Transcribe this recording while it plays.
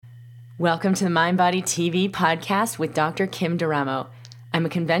Welcome to the Mind Body TV podcast with Dr. Kim D'Eramo. I'm a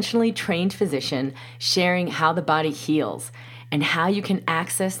conventionally trained physician sharing how the body heals and how you can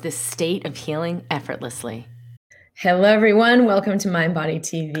access this state of healing effortlessly. Hello, everyone. Welcome to Mind Body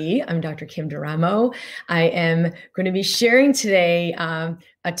TV. I'm Dr. Kim D'Eramo. I am going to be sharing today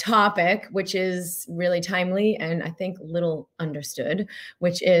a topic which is really timely and I think little understood,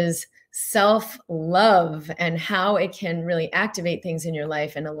 which is self-love and how it can really activate things in your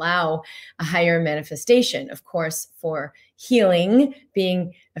life and allow a higher manifestation. Of course, for healing,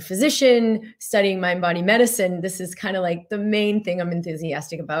 being a physician, studying mind-body medicine, this is kind of like the main thing I'm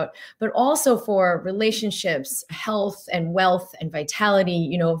enthusiastic about, but also for relationships, health and wealth and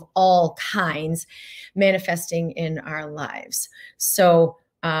vitality, of all kinds manifesting in our lives. So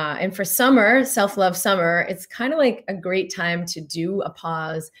and for summer, self-love summer, it's kind of like a great time to do a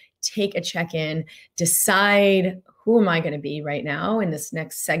pause, take a check-in, decide who am I going to be right now in this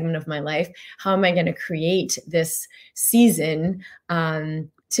next segment of my life? How am I going to create this season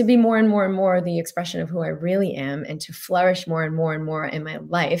to be more and more and more the expression of who I really am and to flourish more and more and more in my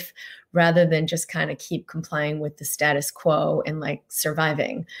life rather than just kind of keep complying with the status quo and like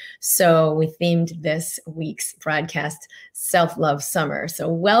surviving. So we themed this week's broadcast Self-Love Summer. So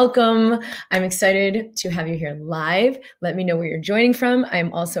welcome. I'm excited to have you here live. Let me know where you're joining from.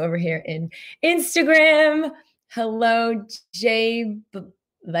 I'm also over here in Instagram. Hello, JB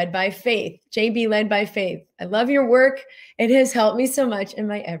Led by Faith. JB Led by Faith. I love your work. It has helped me so much in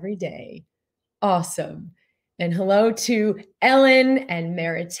my everyday. Awesome. And hello to Ellen and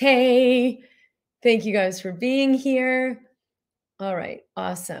Merite. Thank you guys for being here. All right.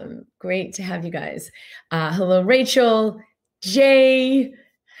 Awesome. Great to have you guys. Hello, Rachel, Jay,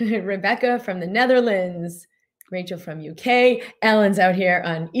 Rebecca from the Netherlands, Rachel from UK, Ellen's out here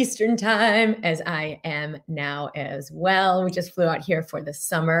on Eastern time, as I am now as well. We just flew out here for the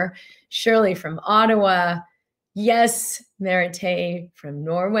summer. Shirley from Ottawa. Yes, Merite from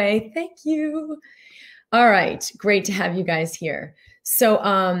Norway. Thank you. All right, great to have you guys here. So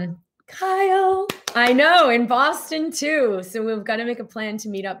Kyle, I know, in Boston too. So we've got to make a plan to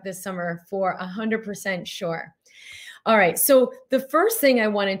meet up this summer for 100% sure. All right. So the first thing I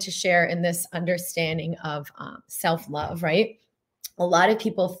wanted to share in this understanding of self-love, right? A lot of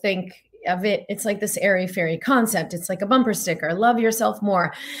people think of it, it's like this airy-fairy concept. It's like a bumper sticker, love yourself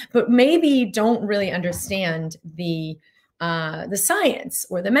more, but maybe don't really understand the science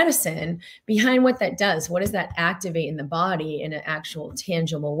or the medicine behind what that does. What does that activate in the body in an actual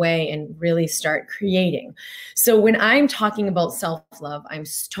tangible way and really start creating? So when I'm talking about self-love, I'm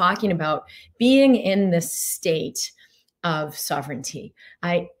talking about being in this state of sovereignty.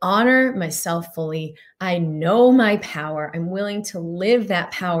 I honor myself fully. I know my power. I'm willing to live that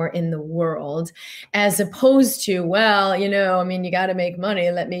power in the world as opposed to, well, you got to make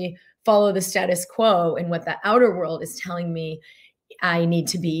money. Let me follow the status quo and what the outer world is telling me I need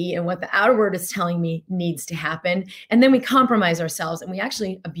to be and what the outer world is telling me needs to happen. And then we compromise ourselves and we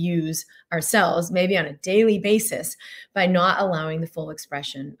actually abuse ourselves maybe on a daily basis by not allowing the full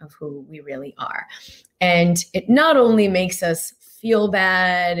expression of who we really are. And it not only makes us feel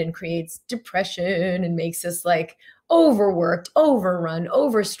bad and creates depression and makes us like overworked, overrun,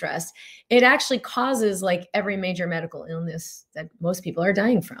 overstressed, it actually causes like every major medical illness that most people are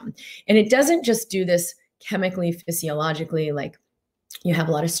dying from. And it doesn't just do this chemically, physiologically, like you have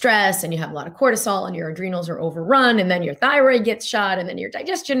a lot of stress and you have a lot of cortisol and your adrenals are overrun and then your thyroid gets shot and then your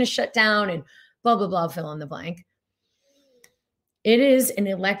digestion is shut down and blah, blah, blah, fill in the blank. It is an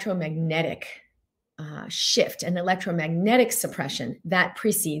electromagnetic shift, an electromagnetic suppression that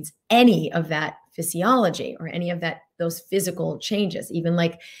precedes any of that physiology or any of those physical changes, even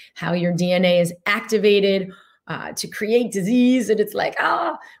like how your DNA is activated to create disease. And it's like,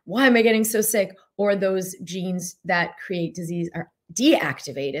 why am I getting so sick? Or those genes that create disease are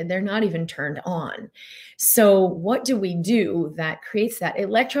deactivated. They're not even turned on. So what do we do that creates that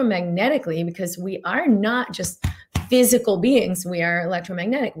electromagnetically? Because we are not just physical beings. We are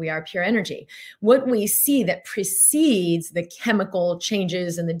electromagnetic. We are pure energy. What we see that precedes the chemical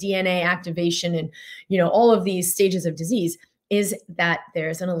changes and the DNA activation and, all of these stages of disease is that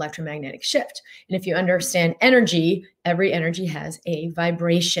there's an electromagnetic shift. And if you understand energy, every energy has a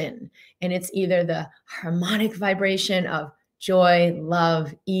vibration. And it's either the harmonic vibration of joy,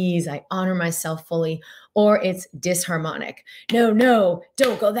 love, ease, I honor myself fully, or it's disharmonic. No,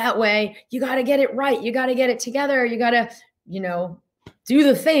 don't go that way. You got to get it right. You got to get it together. You got to, do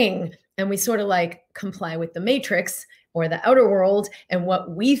the thing. And we sort of like comply with the matrix or the outer world and what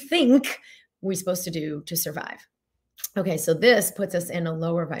we think we're supposed to do to survive. Okay, so this puts us in a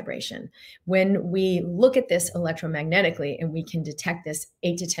lower vibration. When we look at this electromagnetically and we can detect this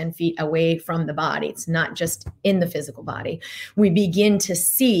 8 to 10 feet away from the body, it's not just in the physical body, we begin to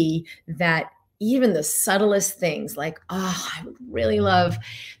see that even the subtlest things like, I would really love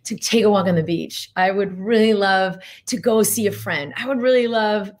to take a walk on the beach. I would really love to go see a friend. I would really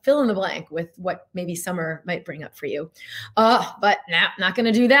love fill in the blank with what maybe summer might bring up for you. But not going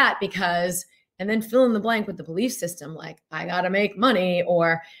to do that because, and then fill in the blank with the belief system, like I got to make money,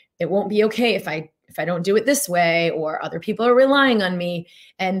 or it won't be okay if I don't do it this way, or other people are relying on me.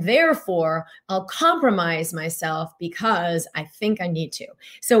 And therefore I'll compromise myself because I think I need to.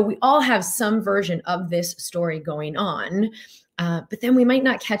 So we all have some version of this story going on. But then we might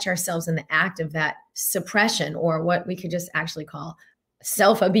not catch ourselves in the act of that suppression, or what we could just actually call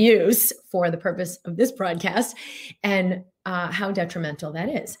self-abuse for the purpose of this broadcast, and how detrimental that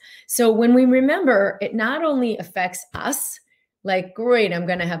is. So when we remember, it not only affects us, like, great, I'm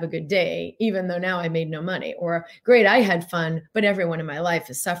going to have a good day, even though now I made no money, or great, I had fun, but everyone in my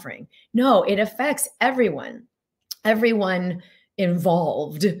life is suffering. No, it affects everyone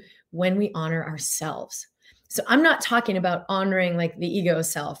involved when we honor ourselves. So I'm not talking about honoring like the ego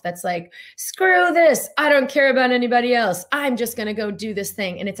self. That's like, screw this. I don't care about anybody else. I'm just going to go do this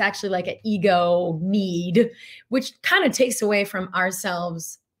thing. And it's actually like an ego need, which kind of takes away from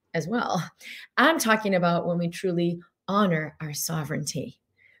ourselves as well. I'm talking about when we truly honor our sovereignty.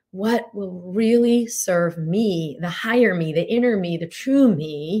 What will really serve me, the higher me, the inner me, the true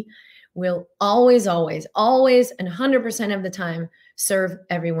me, will always, always, always, and 100% of the time serve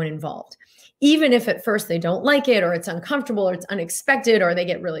everyone involved. Even if at first they don't like it, or it's uncomfortable, or it's unexpected, or they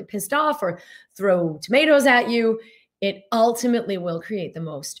get really pissed off or throw tomatoes at you, it ultimately will create the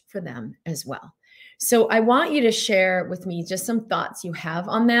most for them as well. So I want you to share with me just some thoughts you have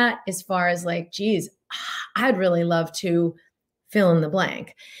on that, as far as like, geez, I'd really love to fill in the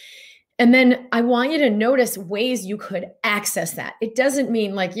blank. And then I want you to notice ways you could access that. It doesn't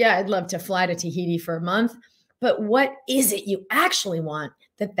mean like, yeah, I'd love to fly to Tahiti for a month, but what is it you actually want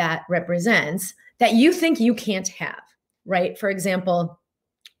that represents that you think you can't have, right? For example,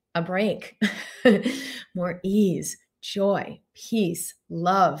 a break, more ease, joy, peace,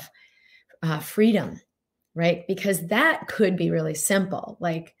 love, freedom, right? Because that could be really simple.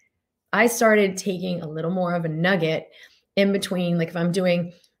 Like, I started taking a little more of a nugget in between, like if I'm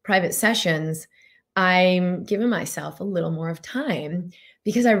doing private sessions, I'm giving myself a little more of time,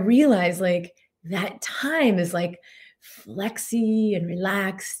 because I realize like that time is like flexy and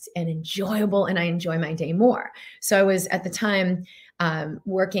relaxed and enjoyable, and I enjoy my day more. So I was at the time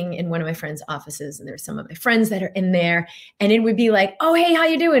working in one of my friends' offices, and there's some of my friends that are in there, and it would be like, oh, hey, how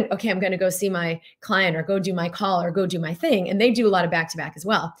you doing? Okay, I'm going to go see my client, or go do my call, or go do my thing. And they do a lot of back-to-back as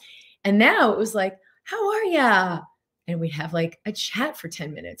well. And now it was like, how are ya? And we'd have like a chat for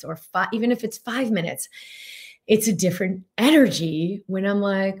 10 minutes, or even if it's 5 minutes. It's a different energy when I'm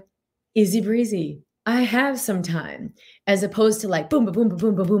like, easy breezy, I have some time, as opposed to like, boom, boom, boom,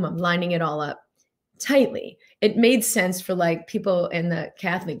 boom, boom, boom, I'm lining it all up tightly. It made sense for like people in the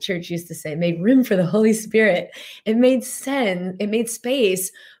Catholic Church used to say, made room for the Holy Spirit. It made sense. It made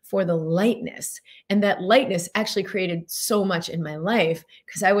space for the lightness. And that lightness actually created so much in my life,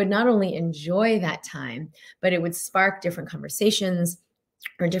 because I would not only enjoy that time, but it would spark different conversations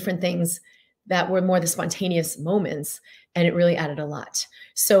or different things that were more the spontaneous moments. And it really added a lot.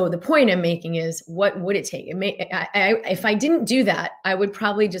 So the point I'm making is, what would it take? If I didn't do that, I would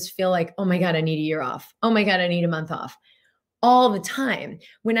probably just feel like, oh my God, I need a year off. Oh my God, I need a month off all the time.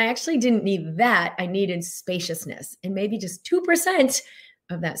 When I actually didn't need that, I needed spaciousness, and maybe just 2%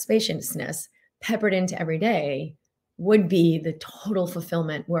 of that spaciousness peppered into every day would be the total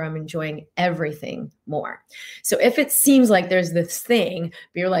fulfillment, where I'm enjoying everything more. So if it seems like there's this thing,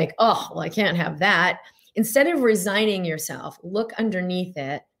 but you're like, oh, well, I can't have that. Instead of resigning yourself, look underneath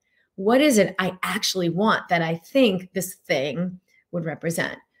it. What is it I actually want that I think this thing would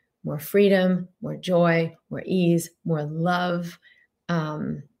represent? More freedom, more joy, more ease, more love,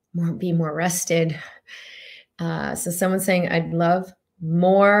 be more rested. So someone's saying, I'd love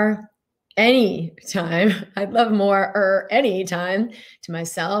more anytime. I'd love more anytime to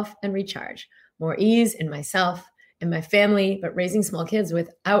myself and recharge. More ease in myself and my family, but raising small kids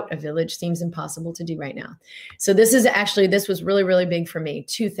without a village seems impossible to do right now. So this was really, really big for me.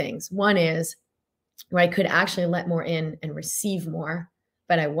 Two things. One is where I could actually let more in and receive more,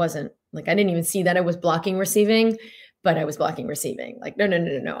 but I wasn't. Like, I didn't even see that I was blocking receiving, but I was blocking receiving. Like,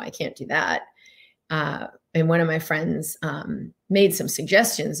 no, I can't do that. And one of my friends made some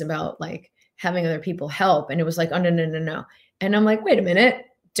suggestions about like having other people help. And it was like, oh, no. And I'm like, wait a minute,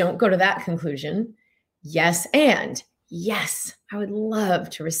 don't go to that conclusion. Yes. And yes, I would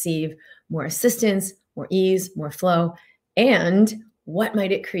love to receive more assistance, more ease, more flow. And what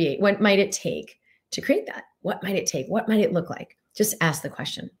might it create? What might it take to create that? What might it take? What might it look like? Just ask the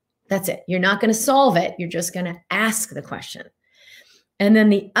question. That's it. You're not going to solve it. You're just going to ask the question. And then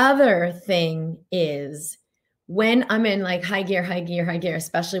the other thing is when I'm in like high gear,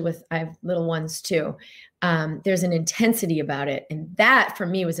 especially with, I have little ones too, there's an intensity about it. And that for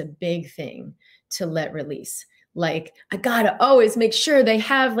me was a big thing to let release. Like, I got to always make sure they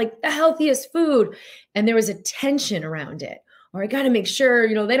have like the healthiest food. And there was a tension around it. Or I got to make sure,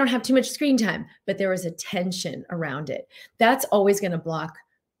 they don't have too much screen time, but there was a tension around it. That's always going to block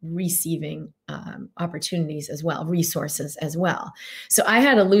receiving opportunities as well, resources as well. So I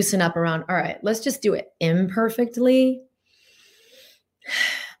had to loosen up around, all right, let's just do it imperfectly,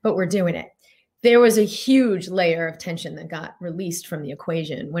 but we're doing it. There was a huge layer of tension that got released from the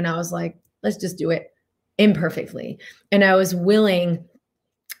equation when I was like, let's just do it imperfectly. And I was willing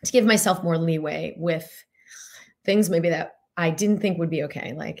to give myself more leeway with things maybe that I didn't think would be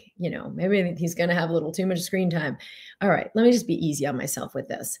okay. Like, maybe he's going to have a little too much screen time. All right, let me just be easy on myself with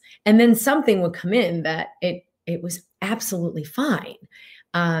this. And then something would come in that it was absolutely fine.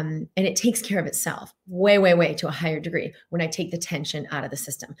 And it takes care of itself way, way, way to a higher degree when I take the tension out of the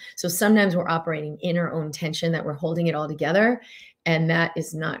system. So sometimes we're operating in our own tension that we're holding it all together, and that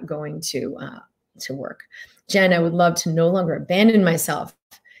is not going to work. Jen, I would love to no longer abandon myself,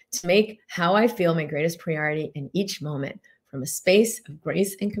 to make how I feel my greatest priority in each moment, from a space of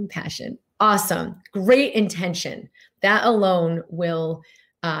grace and compassion. Awesome. Great intention. That alone will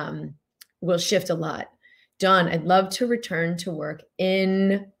shift a lot. Dawn, I'd love to return to work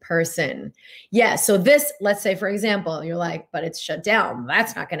in person. Yeah. So this, let's say, for example, you're like, but it's shut down.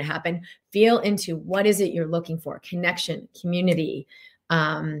 That's not going to happen. Feel into what is it you're looking for? Connection, community.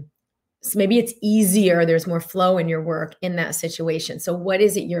 So maybe it's easier. There's more flow in your work in that situation. So what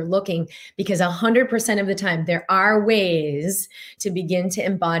is it you're looking? Because 100% of the time, there are ways to begin to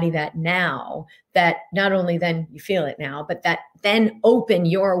embody that now, that not only then you feel it now, but that then open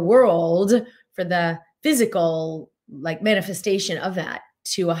your world for the physical like manifestation of that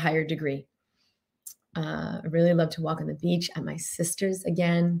to a higher degree. I really love to walk on the beach at my sister's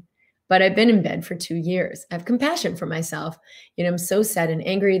again. But I've been in bed for 2 years. I have compassion for myself. I'm so sad and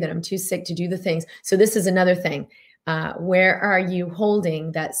angry that I'm too sick to do the things. So this is another thing. Where are you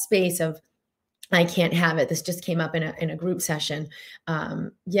holding that space of, I can't have it? This just came up in a group session.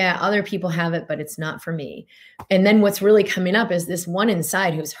 Yeah, other people have it, but it's not for me. And then what's really coming up is this one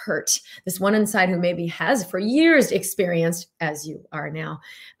inside who's hurt. This one inside who maybe has for years experienced, as you are now,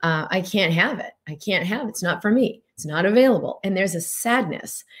 I can't have it. I can't have it. It's not for me. It's not available. And there's a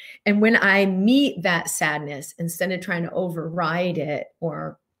sadness. And when I meet that sadness, instead of trying to override it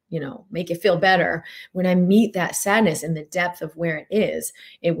or, make it feel better, when I meet that sadness in the depth of where it is,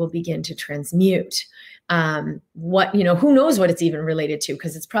 it will begin to transmute. Who knows what it's even related to,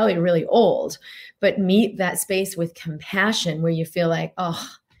 because it's probably really old, but meet that space with compassion where you feel like, oh,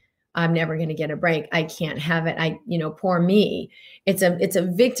 I'm never going to get a break. I can't have it. Poor me. It's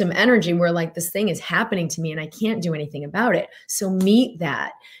a victim energy where like this thing is happening to me and I can't do anything about it. So meet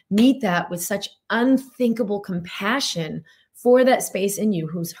that with such unthinkable compassion for that space in you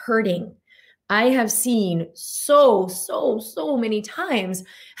who's hurting. I have seen so many times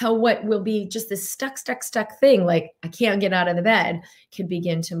how what will be just this stuck thing, like I can't get out of the bed, can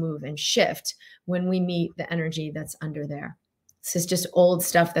begin to move and shift when we meet the energy that's under there. This is just old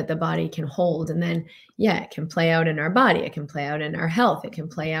stuff that the body can hold. And then, it can play out in our body. It can play out in our health. It can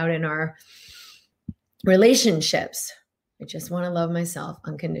play out in our relationships. I just want to love myself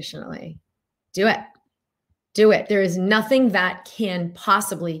unconditionally. Do it. There is nothing that can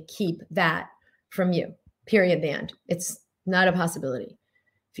possibly keep that from you, period, the end. It's not a possibility.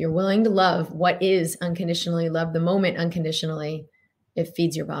 If you're willing to love what is unconditionally, love the moment unconditionally, it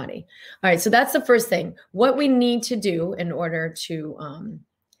feeds your body. All right. So that's the first thing. What we need to do in order to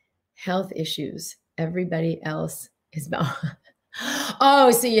health issues, everybody else is about.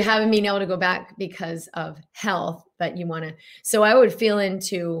 Oh, so you haven't been able to go back because of health, but you want to. So I would feel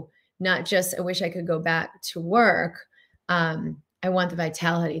into not just, I wish I could go back to work. I want the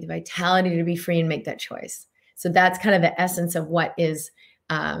vitality to be free and make that choice. So that's kind of the essence of what is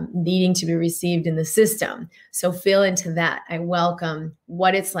needing to be received in the system. So feel into that. I welcome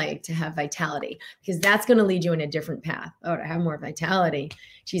what it's like to have vitality, because that's going to lead you in a different path. Oh, to have more vitality,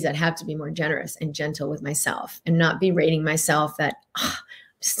 geez, I'd have to be more generous and gentle with myself and not berating myself that I'm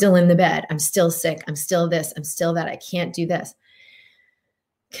still in the bed. I'm still sick. I'm still this. I'm still that. I can't do this.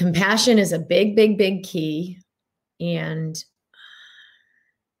 Compassion is a big key. And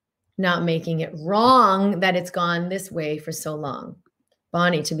not making it wrong that it's gone this way for so long.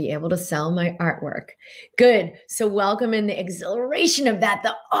 Bonnie, to be able to sell my artwork. Good. So welcome in the exhilaration of that.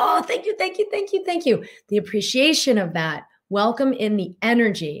 Thank you, thank you, thank you, thank you. The appreciation of that. Welcome in the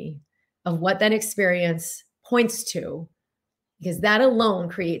energy of what that experience points to, because that alone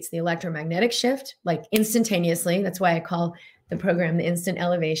creates the electromagnetic shift, like instantaneously. That's why I call the program the instant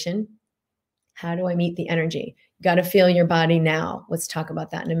elevation. How do I meet the energy? You got to feel your body now. Let's talk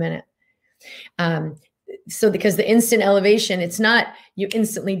about that in a minute. So because the instant elevation, it's not you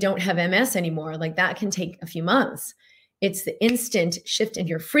instantly don't have MS anymore. Like that can take a few months. It's the instant shift in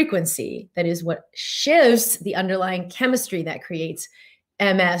your frequency that is what shifts the underlying chemistry that creates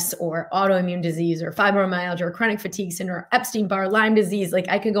MS or autoimmune disease or fibromyalgia or chronic fatigue syndrome or Epstein-Barr, Lyme disease. Like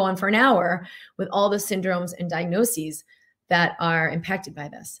I could go on for an hour with all the syndromes and diagnoses that are impacted by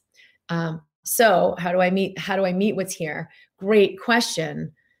this. So how do I meet what's here? Great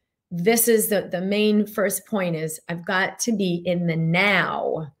question. This is the main first point is I've got to be in the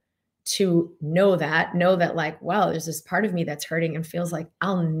now to know that like, wow, there's this part of me that's hurting and feels like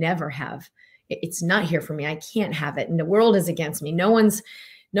I'll never have. It's not here for me. I can't have it. And the world is against me. No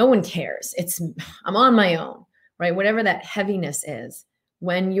one cares. I'm on my own, right? Whatever that heaviness is,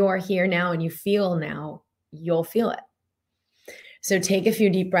 when you're here now and you feel now, you'll feel it. So take a few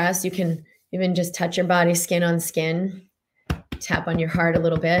deep breaths. You can even just touch your body skin on skin, tap on your heart a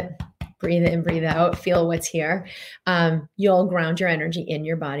little bit, breathe in, breathe out, feel what's here. You'll ground your energy in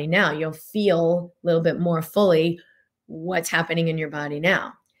your body now. You'll feel a little bit more fully what's happening in your body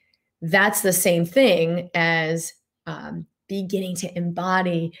now. That's the same thing as beginning to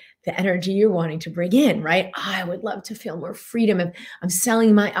embody the energy you're wanting to bring in, right? I would love to feel more freedom if I'm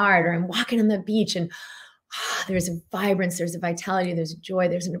selling my art or I'm walking on the beach and there's a vibrance, there's a vitality, there's a joy,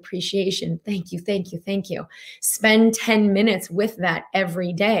 there's an appreciation. Thank you, thank you, thank you. Spend 10 minutes with that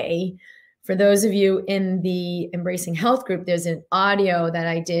every day. For those of you in the Embracing Health group, there's an audio that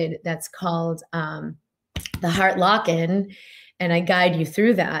I did that's called the Heart Lock-In, and I guide you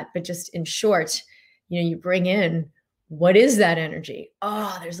through that. But just in short, you bring in, what is that energy?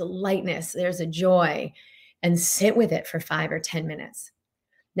 Oh, there's a lightness, there's a joy, and sit with it for 5 or 10 minutes.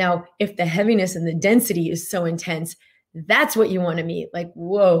 Now, if the heaviness and the density is so intense, that's what you want to meet. Like,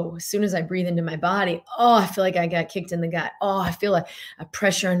 whoa, as soon as I breathe into my body, I feel like I got kicked in the gut. I feel a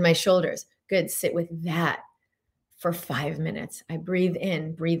pressure on my shoulders. Good. Sit with that for 5 minutes. I breathe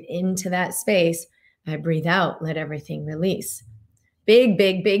in, breathe into that space. I breathe out, let everything release. Big,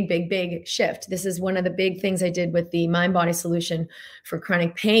 big, big, big, big shift. This is one of the big things I did with the Mind Body Solution for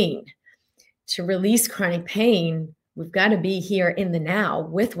chronic pain. To release chronic pain, we've got to be here in the now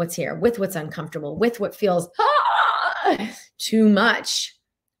with what's here, with what's uncomfortable, with what feels too much,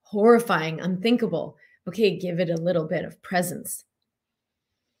 horrifying, unthinkable. Okay, give it a little bit of presence.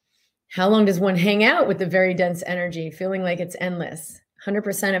 How long does one hang out with the very dense energy, feeling like it's endless?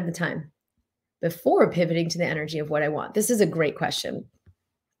 100% of the time, before pivoting to the energy of what I want. This is a great question.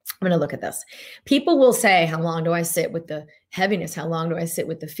 I'm going to look at this. People will say, how long do I sit with the heaviness? How long do I sit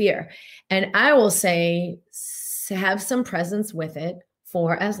with the fear? And I will say, have some presence with it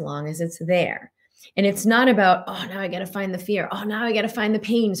for as long as it's there. And it's not about, now I got to find the fear. Now I got to find the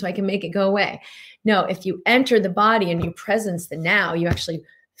pain so I can make it go away. No, if you enter the body and you presence the now, you actually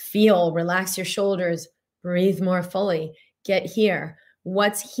feel, relax your shoulders, breathe more fully, get here.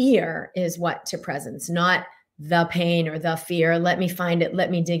 What's here is what to presence, not the pain or the fear. Let me find it.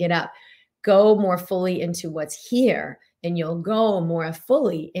 Let me dig it up. Go more fully into what's here, and you'll go more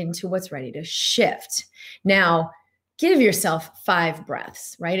fully into what's ready to shift. Now, give yourself 5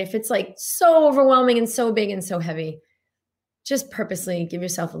 breaths, right? If it's like so overwhelming and so big and so heavy, just purposely give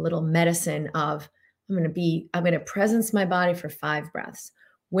yourself a little medicine of, I'm going to presence my body for 5 breaths.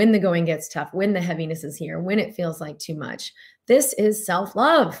 When the going gets tough, when the heaviness is here, when it feels like too much. This is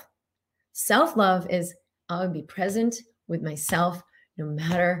self-love. Self-love is I'll be present with myself no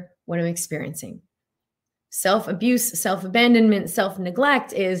matter what I'm experiencing. Self-abuse, self-abandonment,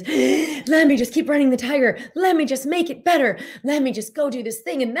 self-neglect is, let me just keep running the tiger. Let me just make it better. Let me just go do this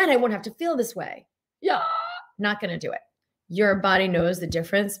thing and then I won't have to feel this way. Yeah, not going to do it. Your body knows the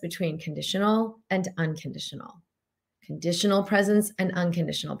difference between conditional and unconditional. Conditional presence and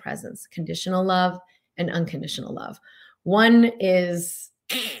unconditional presence. Conditional love and unconditional love. One is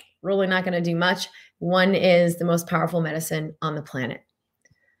really not going to do much. One is the most powerful medicine on the planet.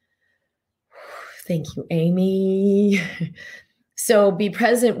 Thank you, Amy. So be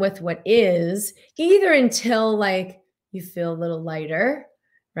present with what is, either until like you feel a little lighter,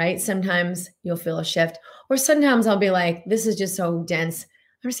 right? Sometimes you'll feel a shift, or sometimes I'll be like, this is just so dense.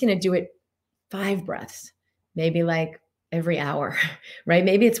 I'm just going to do it 5 breaths, maybe like every hour, right?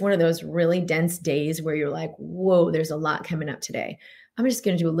 Maybe it's one of those really dense days where you're like, whoa, there's a lot coming up today. I'm just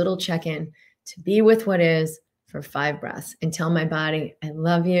going to do a little check-in to be with what is for 5 breaths and tell my body, I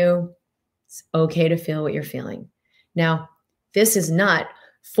love you. It's okay to feel what you're feeling. Now, this is not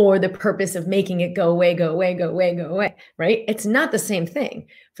for the purpose of making it go away, go away, go away, go away, right? It's not the same thing.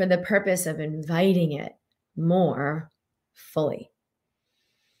 For the purpose of inviting it more fully.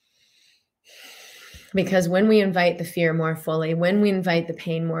 Because when we invite the fear more fully, when we invite the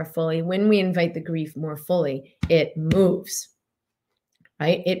pain more fully, when we invite the grief more fully, it moves,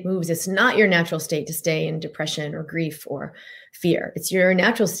 right? It moves. It's not your natural state to stay in depression or grief or fear. It's your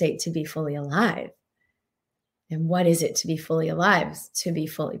natural state to be fully alive. And what is it to be fully alive? It's to be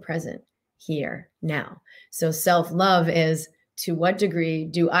fully present here, now. So self-love is, to what degree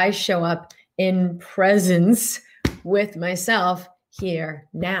do I show up in presence with myself here,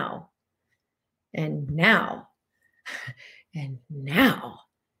 now? And now, and now.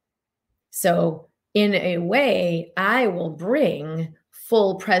 So in a way, I will bring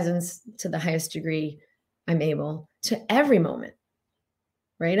full presence to the highest degree I'm able to every moment,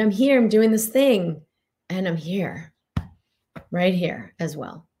 right? I'm here, I'm doing this thing, and I'm here, right here as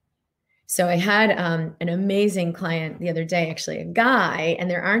well. So I had an amazing client the other day, actually a guy, and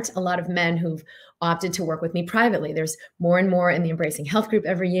there aren't a lot of men who've opted to work with me privately. There's more and more in the Embracing Health group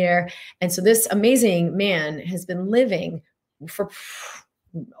every year. And so this amazing man has been living for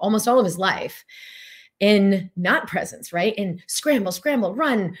almost all of his life in not presence, right? In scramble, scramble,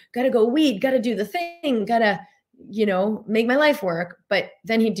 run, gotta go weed, gotta do the thing, gotta, make my life work. But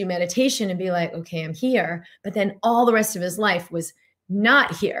then he'd do meditation and be like, okay, I'm here. But then all the rest of his life was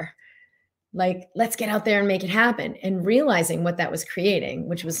not here. Like, let's get out there and make it happen. And realizing what that was creating,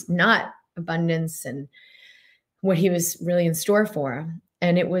 which was not abundance and what he was really in store for.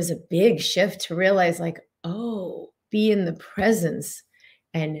 And it was a big shift to realize, like, oh, be in the presence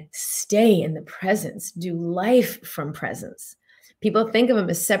and stay in the presence, do life from presence. People think of them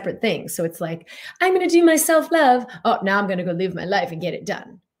as separate things. So it's like, I'm going to do my self-love. Oh, now I'm going to go live my life and get it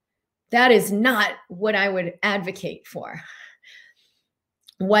done. That is not what I would advocate for.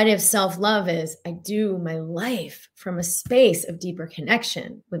 What if self-love is, I do my life from a space of deeper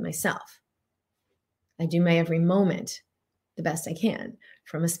connection with myself. I do my every moment the best I can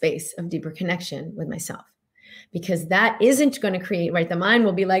from a space of deeper connection with myself. Because that isn't going to create, right? The mind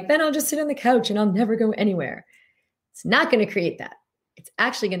will be like, then I'll just sit on the couch and I'll never go anywhere. It's not going to create that. It's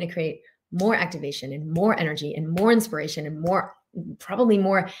actually going to create more activation and more energy and more inspiration and probably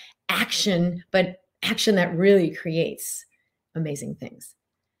more action, but action that really creates amazing things.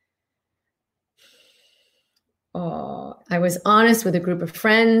 Oh, I was honest with a group of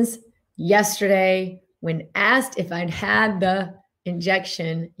friends yesterday when asked if I'd had the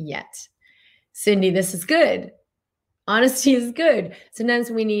injection yet. Cindy, this is good. Honesty is good.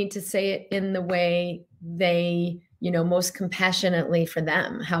 Sometimes we need to say it in the way they, most compassionately for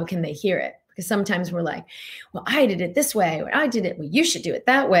them. How can they hear it? Because sometimes we're like, well, I did it this way, or I did it, well, you should do it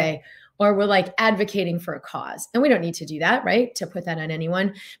that way. Or we're like advocating for a cause. And we don't need to do that, right? To put that on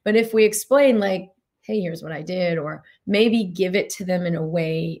anyone. But if we explain, like, hey, here's what I did, or maybe give it to them in a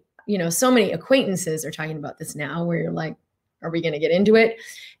way, so many acquaintances are talking about this now where you're like, are we going to get into it?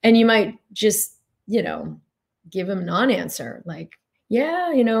 And you might just, give them a non-answer, like,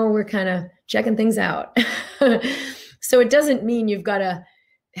 yeah, we're kind of checking things out. So it doesn't mean you've got to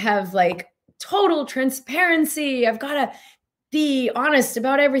have like total transparency. I've got to be honest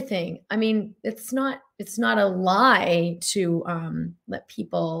about everything. I mean, it's not a lie to let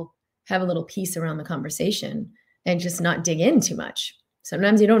people have a little peace around the conversation and just not dig in too much.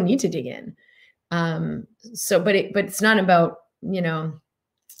 Sometimes you don't need to dig in. But it's not about,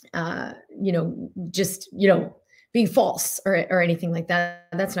 just, being false or anything like that.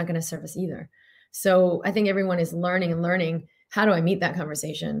 That's not going to serve us either. So I think everyone is learning, how do I meet that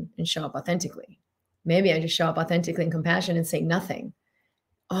conversation and show up authentically? Maybe I just show up authentically in compassion and say nothing.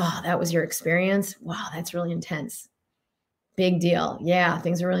 Oh, that was your experience? Wow, that's really intense. Big deal. Yeah,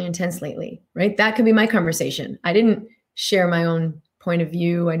 things are really intense lately, right? That could be my conversation. I didn't share my own point of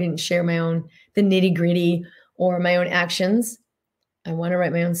view. I didn't share the nitty gritty or my own actions. I want to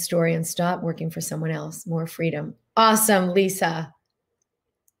write my own story and stop working for someone else. More freedom. Awesome, Lisa.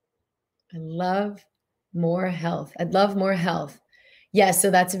 I love more health. I'd love more health. Yes, so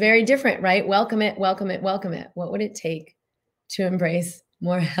that's very different, right? Welcome it, welcome it, welcome it. What would it take to embrace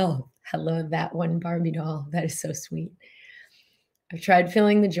more health? I love that one Barbie doll. That is so sweet. I've tried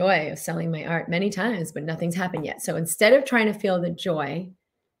feeling the joy of selling my art many times, but nothing's happened yet. So instead of trying to feel the joy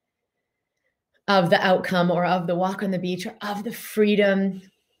of the outcome or of the walk on the beach or of the freedom,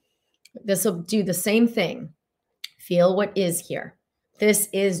 this will do the same thing. Feel what is here. This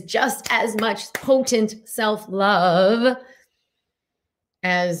is just as much potent self-love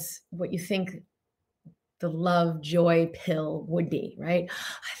as what you think the love joy pill would be, right?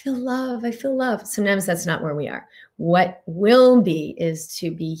 I feel love. I feel love. Sometimes that's not where we are. What will be is to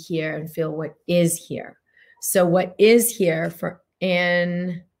be here and feel what is here. So what is here for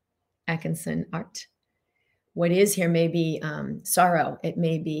Anne Atkinson Art? What is here may be sorrow. It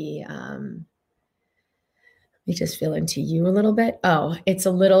may be, let me just feel into you a little bit. Oh, it's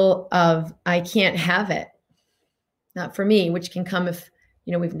a little of, I can't have it. Not for me, which can come if,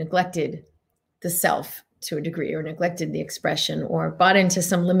 we've neglected the self to a degree, or neglected the expression, or bought into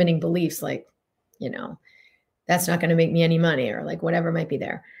some limiting beliefs like, that's not going to make me any money, or like whatever might be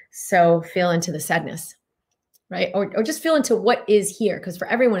there. So feel into the sadness, right? Or just feel into what is here. Because for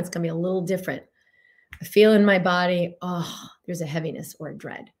everyone, it's going to be a little different. I feel in my body, oh, there's a heaviness or a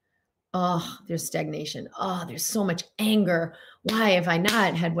dread. Oh, there's stagnation. Oh, there's so much anger. Why have I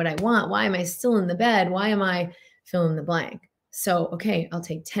not had what I want? Why am I still in the bed? Why am I fill in the blank? So, okay, I'll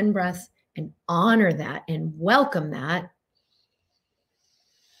take 10 breaths and honor that and welcome that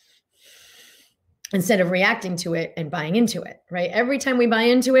instead of reacting to it and buying into it, right? Every time we buy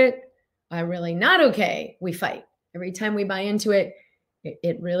into it, I'm really not okay, we fight. Every time we buy into it,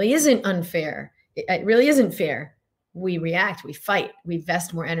 it really isn't unfair. It really isn't fair. We react, we fight, we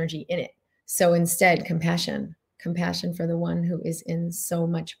invest more energy in it. So instead, compassion for the one who is in so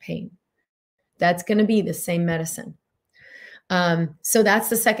much pain. That's going to be the same medicine. So that's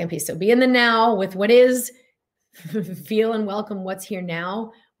the second piece. So be in the now with what is, feel and welcome what's here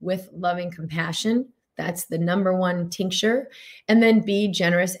now with loving compassion. That's the number one tincture. And then be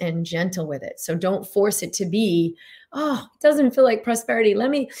generous and gentle with it. So don't force it to be, oh, it doesn't feel like prosperity. Let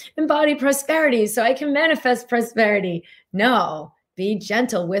me embody prosperity so I can manifest prosperity. No, be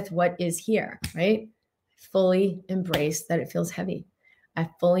gentle with what is here, right? Fully embrace that it feels heavy. I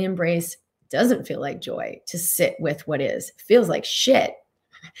fully embrace doesn't feel like joy to sit with what is. It feels like shit.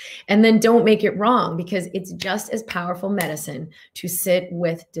 And then don't make it wrong, because it's just as powerful medicine to sit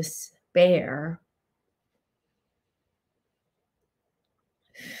with despair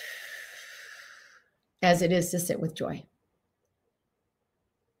as it is to sit with joy.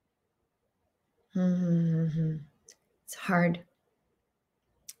 It's hard.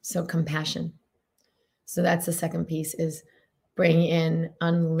 So compassion. So that's the second piece, is bring in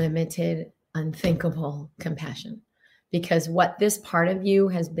unlimited, unthinkable compassion. Because what this part of you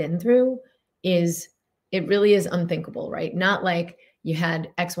has been through it really is unthinkable, right? Not like you had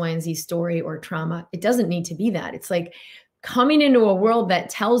X, Y, and Z story or trauma. It doesn't need to be that. It's like coming into a world that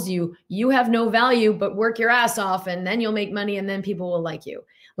tells you you have no value, but work your ass off and then you'll make money and then people will like you.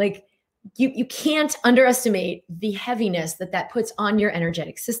 Like you can't underestimate the heaviness that puts on your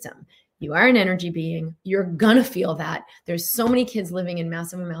energetic system. You are an energy being. You're going to feel that. There's so many kids living in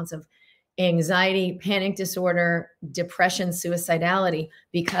massive amounts of anxiety, panic disorder, depression, suicidality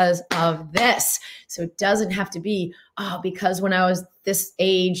because of this. So it doesn't have to be, oh, because when I was this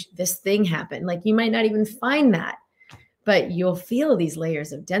age, this thing happened. Like you might not even find that, but you'll feel these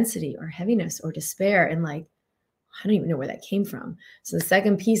layers of density or heaviness or despair. And like, I don't even know where that came from. So the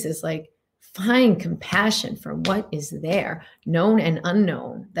second piece is like, find compassion for what is there, known and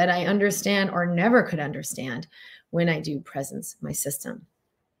unknown, that I understand or never could understand when I do presence my system.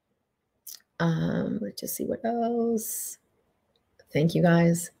 Let's just see what else. Thank you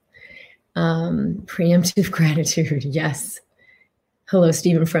guys. Preemptive gratitude. Yes. Hello,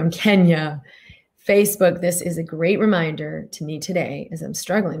 Stephen from Kenya. Facebook, this is a great reminder to me today as I'm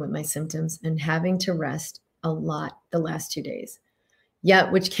struggling with my symptoms and having to rest a lot the last 2 days.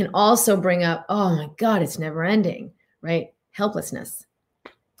 Yet, which can also bring up, oh my God, it's never ending, right? Helplessness,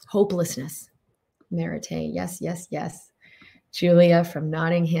 hopelessness. Merite, yes, yes, yes. Julia from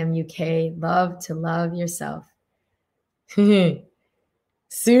Nottingham, UK, love to love yourself.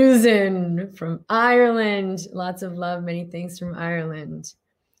 Susan from Ireland, lots of love, many things from Ireland.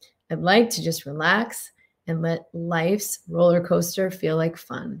 I'd like to just relax and let life's roller coaster feel like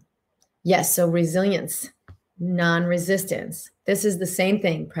fun. Yes, so resilience, non-resistance. This is the same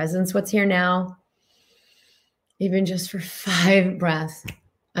thing. Presence, what's here now. Even just for 5 breaths,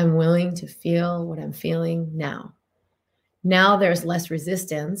 I'm willing to feel what I'm feeling now. Now there's less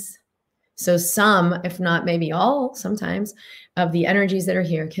resistance. So some, if not maybe all, sometimes of the energies that are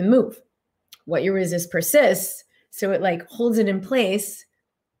here can move. What you resist persists. So it like holds it in place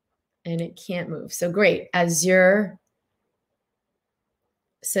and it can't move. So great. Azure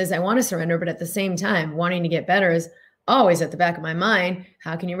says, I want to surrender, but at the same time, wanting to get better is always at the back of my mind.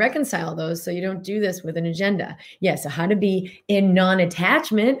 How can you reconcile those so you don't do this with an agenda? Yeah, so how to be in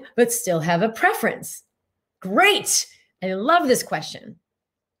non-attachment, but still have a preference. Great. I love this question.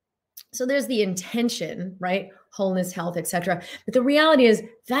 So there's the intention, right? Wholeness, health, etc. But the reality is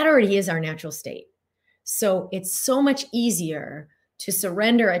that already is our natural state. So it's so much easier to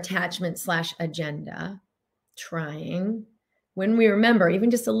surrender attachment / agenda, trying, when we remember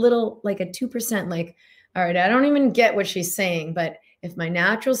even just a little, like a 2%, like, all right, I don't even get what she's saying, but if my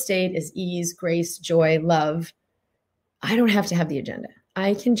natural state is ease, grace, joy, love, I don't have to have the agenda.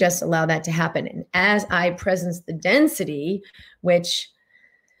 I can just allow that to happen. And as I presence the density, which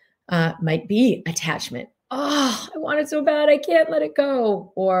might be attachment. Oh, I want it so bad, I can't let it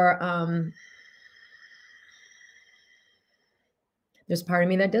go. Or there's part of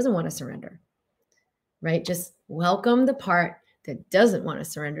me that doesn't want to surrender, right? Just welcome the part that doesn't want to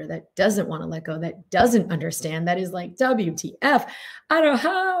surrender, that doesn't want to let go, that doesn't understand, that is like, WTF, I don't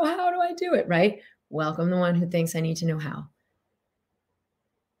know, how do I do it, right? Welcome the one who thinks I need to know how.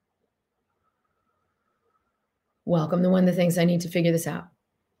 Welcome the one that thinks I need to figure this out.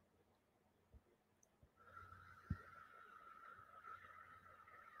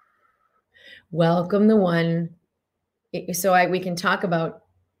 Welcome the one. So we can talk about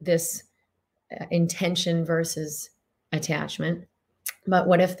this intention versus attachment. But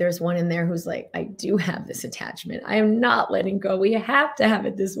what if there's one in there who's like, I do have this attachment. I am not letting go. We have to have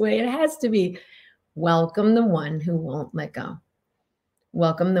it this way. It has to be. Welcome the one who won't let go.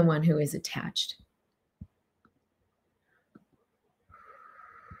 Welcome the one who is attached.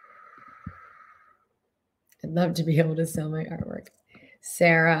 I'd love to be able to sell my artwork.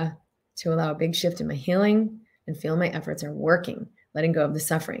 Sarah, to allow a big shift in my healing and feel my efforts are working, letting go of the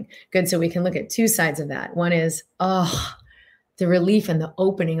suffering. Good. So we can look at two sides of that. One is, the relief and the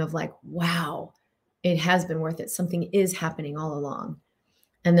opening of like, wow, it has been worth it. Something is happening all along.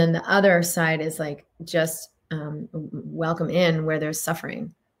 And then the other side is like, just welcome in where there's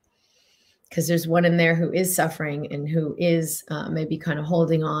suffering. Because there's one in there who is suffering and who is maybe kind of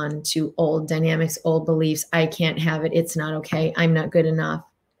holding on to old dynamics, old beliefs. I can't have it. It's not okay. I'm not good enough.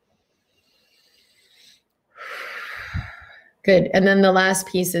 Good. And then the last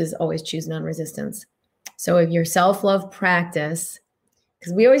piece is always choose non-resistance. So if your self-love practice,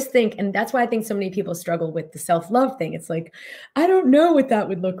 because we always think, and that's why I think so many people struggle with the self-love thing. It's like, I don't know what that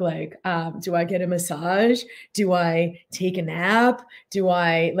would look like. Do I get a massage? Do I take a nap?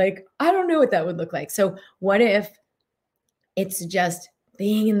 I don't know what that would look like. So what if it's just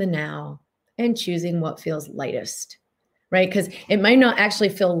being in the now and choosing what feels lightest, right? Because it might not actually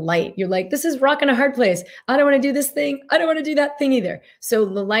feel light. You're like, this is rocking a hard place. I don't want to do this thing. I don't want to do that thing either. So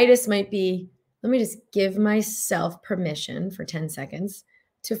the lightest might be, let me just give myself permission for 10 seconds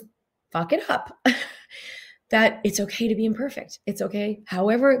to fuck it up. That it's okay to be imperfect. It's okay,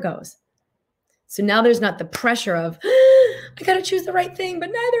 however it goes. So now there's not the pressure of, I got to choose the right thing,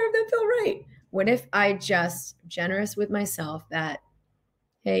 but neither of them feel right. What if I just generous with myself that,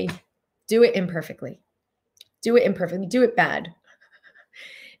 hey, do it imperfectly. Do it imperfectly. Do it bad.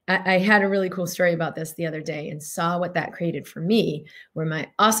 I had a really cool story about this the other day and saw what that created for me, where my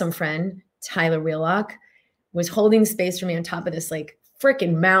awesome friend, Tyler Wheelock, was holding space for me on top of this like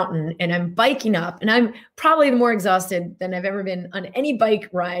freaking mountain, and I'm biking up, and I'm probably more exhausted than I've ever been on any bike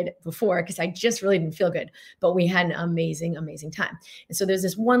ride before because I just really didn't feel good. But we had an amazing, amazing time. And so there's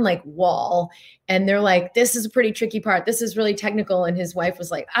this one like wall, and they're like, this is a pretty tricky part. This is really technical. And his wife was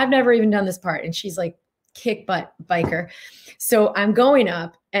like, I've never even done this part. And she's like, kick butt biker. So I'm going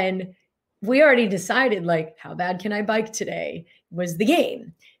up, and we already decided like, how bad can I bike today was the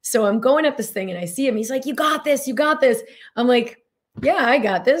game. So I'm going up this thing, and I see him. He's like, you got this. You got this. I'm like, yeah, I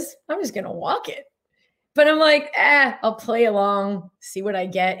got this. I'm just going to walk it. But I'm like, I'll play along, see what I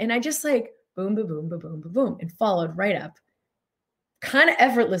get. And I just like boom, boom, boom, boom, boom, boom, boom, and followed right up kind of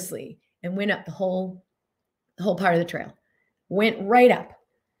effortlessly and went up the whole part of the trail. Went right up.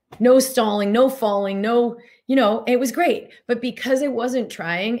 No stalling, no falling, no, it was great. But because I wasn't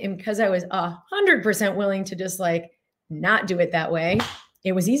trying and because I was 100% willing to just like not do it that way,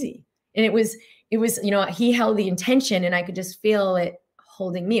 it was easy. And it was, he held the intention and I could just feel it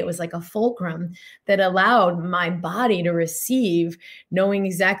holding me. It was like a fulcrum that allowed my body to receive, knowing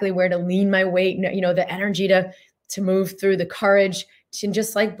exactly where to lean my weight, the energy to move through, the courage to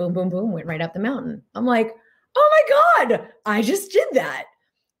just like boom, boom, boom, went right up the mountain. I'm like, oh my God, I just did that.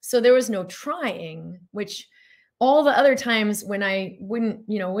 So there was no trying, which all the other times when I wouldn't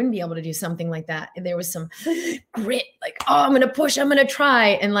be able to do something like that, there was some grit, like, I'm going to push, I'm going to try.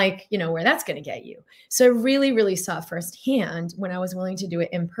 And like, where that's going to get you. So I really, really saw firsthand when I was willing to do it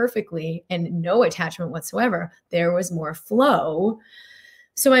imperfectly and no attachment whatsoever, there was more flow.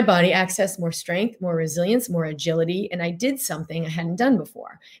 So my body accessed more strength, more resilience, more agility, and I did something I hadn't done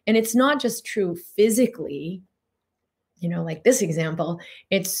before. And it's not just true physically, like this example,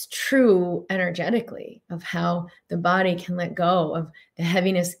 it's true energetically of how the body can let go of the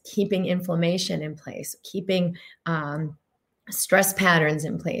heaviness, keeping inflammation in place, keeping stress patterns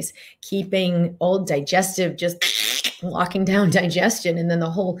in place, keeping old digestive, just locking down digestion, and then the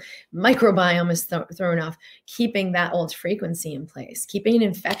whole microbiome is thrown off, keeping that old frequency in place, keeping an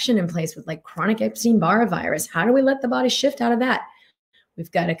infection in place with like chronic Epstein-Barr virus. How do we let the body shift out of that? We've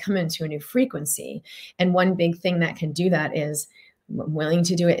got to come into a new frequency. And one big thing that can do that is I'm willing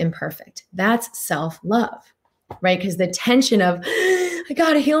to do it imperfect. That's self-love, right? Because the tension of, I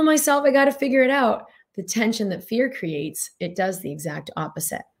got to heal myself, I got to figure it out. The tension that fear creates, it does the exact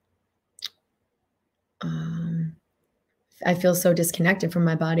opposite. I feel so disconnected from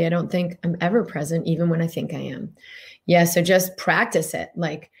my body. I don't think I'm ever present, even when I think I am. Yeah, so just practice it,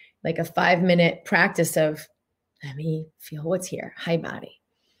 like a 5-minute practice of, let me feel what's here. Hi, body.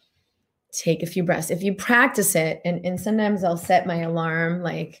 Take a few breaths. If you practice it, and sometimes I'll set my alarm,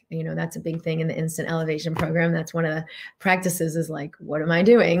 that's a big thing in the Instant Elevation program. That's one of the practices is like, what am I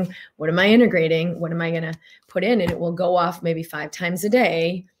doing? What am I integrating? What am I going to put in? And it will go off maybe 5 times a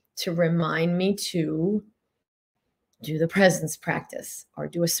day to remind me to do the presence practice or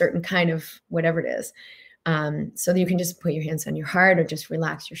do a certain kind of whatever it is. So that you can just put your hands on your heart or just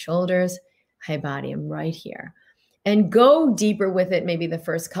relax your shoulders. Hi, body, I'm right here. And go deeper with it maybe the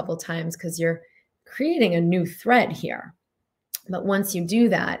first couple times because you're creating a new thread here. But once you do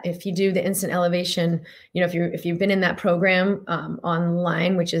that, if you do the Instant Elevation, if you've been in that program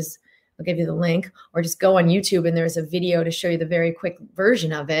online, which is, I'll give you the link, or just go on YouTube and there's a video to show you the very quick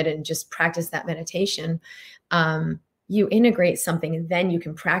version of it and just practice that meditation. You integrate something and then you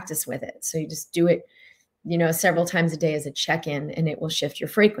can practice with it. So you just do it, several times a day as a check-in and it will shift your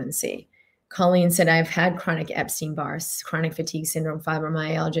frequency. Colleen said, I've had chronic Epstein-Barr, chronic fatigue syndrome,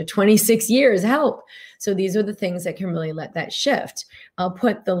 fibromyalgia, 26 years, help. So these are the things that can really let that shift. I'll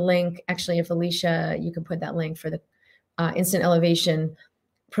put the link, actually, if Alicia, you can put that link for the Instant Elevation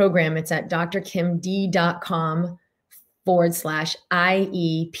program. It's at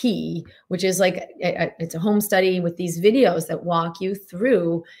drkimd.com/IEP, which is like, it's a home study with these videos that walk you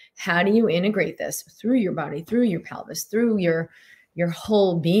through how do you integrate this through your body, through your pelvis, through your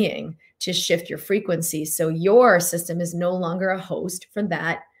whole being, to shift your frequency. So your system is no longer a host for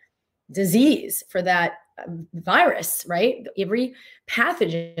that disease, for that virus, right? Every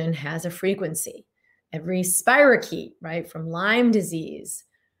pathogen has a frequency. Every spirochete, right? From Lyme disease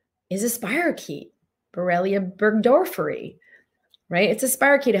is a spirochete. Borrelia burgdorferi, right? It's a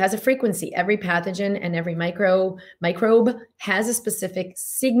spirochete. It has a frequency. Every pathogen and every microbe has a specific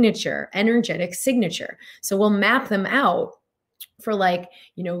signature, energetic signature. So we'll map them out for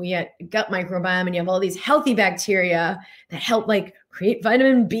we had gut microbiome and you have all these healthy bacteria that help create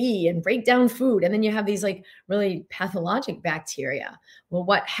vitamin B and break down food. And then you have these really pathologic bacteria. Well,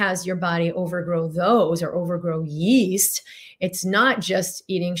 what has your body overgrow those or overgrow yeast? It's not just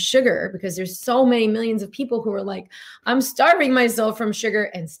eating sugar, because there's so many millions of people who are like, I'm starving myself from sugar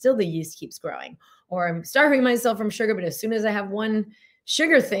and still the yeast keeps growing. Or I'm starving myself from sugar, but as soon as I have one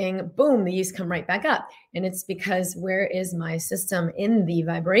sugar thing, boom, the yeast come right back up. And it's because where is my system in the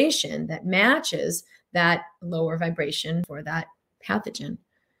vibration that matches that lower vibration for that pathogen?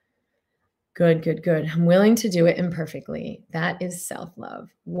 Good, good, good. I'm willing to do it imperfectly. That is self-love.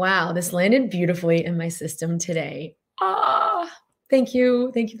 Wow, this landed beautifully in my system today. Thank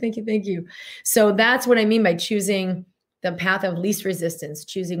you. Thank you. Thank you. Thank you. So that's what I mean by choosing the path of least resistance,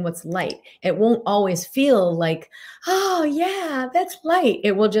 choosing what's light. It won't always feel like, oh yeah, that's light.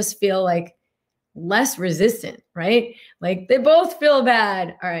 It will just feel like less resistant, right? Like they both feel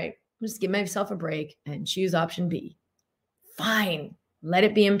bad. All right, I'll just give myself a break and choose option B. Fine, let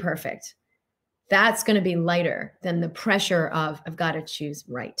it be imperfect. That's going to be lighter than the pressure of, I've got to choose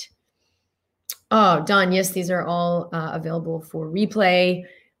right. Oh, Dawn, yes, these are all available for replay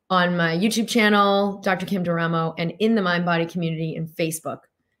on my YouTube channel, Dr. Kim D'Eramo, and in the Mind Body community and Facebook.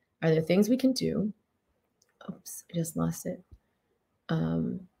 Are there things we can do? Oops, I just lost it.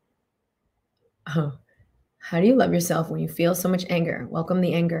 How do you love yourself when you feel so much anger? Welcome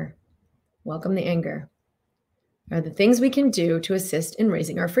the anger. Welcome the anger. Are there things we can do to assist in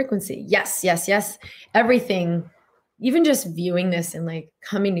raising our frequency? Yes, yes, yes. Everything, even just viewing this and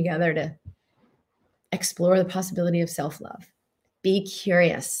coming together to explore the possibility of self-love. Be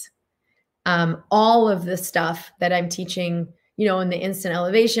curious. All of the stuff that I'm teaching, in the Instant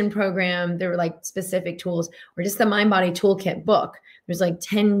Elevation program, there were like specific tools, or just the Mind Body Toolkit book. There's like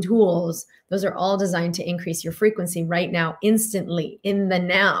 10 tools. Those are all designed to increase your frequency right now, instantly, in the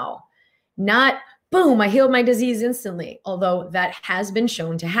now. Not, boom, I healed my disease instantly. Although that has been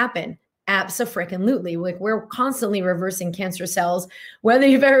shown to happen. Abso-freaking-lutely. Like, we're constantly reversing cancer cells, whether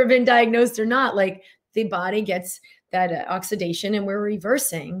you've ever been diagnosed or not. Like, the body gets that oxidation, and we're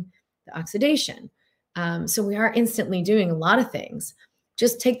reversing the oxidation. So we are instantly doing a lot of things.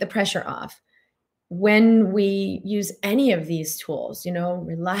 Just take the pressure off. When we use any of these tools,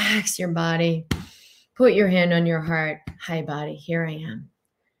 relax your body, put your hand on your heart. Hi, body, here I am.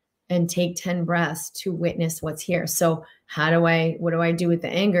 And take 10 breaths to witness what's here. So what do I do with the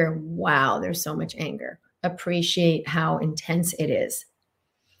anger? Wow, there's so much anger. Appreciate how intense it is.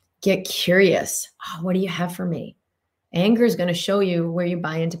 Get curious. Oh, what do you have for me? Anger is going to show you where you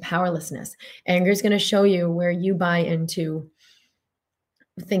buy into powerlessness. Anger is going to show you where you buy into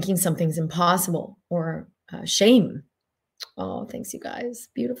thinking something's impossible, or shame. Oh, thanks, you guys.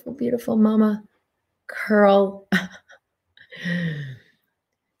 Beautiful, beautiful mama. Curl.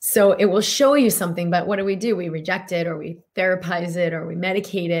 So it will show you something, but what do? We reject it, or we therapize it, or we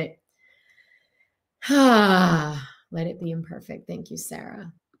medicate it. Let it be imperfect. Thank you,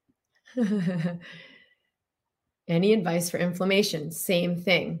 Sarah. Any advice for inflammation? Same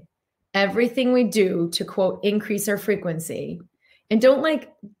thing. Everything we do to, quote, increase our frequency, and don't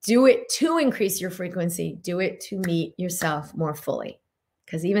do it to increase your frequency, do it to meet yourself more fully.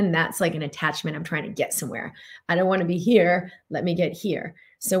 Because even that's like an attachment. I'm trying to get somewhere. I don't want to be here. Let me get here.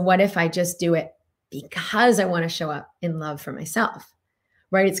 So what if I just do it because I want to show up in love for myself,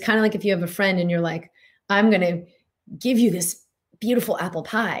 right? It's kind of like if you have a friend and you're like, I'm going to give you this beautiful apple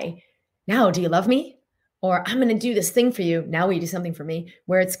pie. Now, do you love me? Or I'm going to do this thing for you. Now will you do something for me?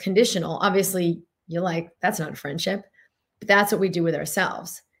 Where it's conditional. Obviously, you're like, that's not a friendship. But that's what we do with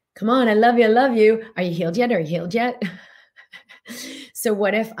ourselves. Come on, I love you. I love you. Are you healed yet? Are you healed yet? So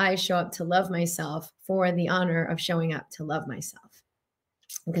what if I show up to love myself for the honor of showing up to love myself?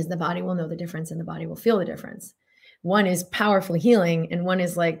 Because the body will know the difference and the body will feel the difference. One is powerful healing and one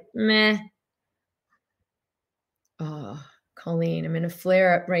is like, meh. Oh, Colleen, I'm in a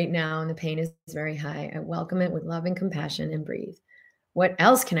flare up right now and the pain is very high. I welcome it with love and compassion and breathe. What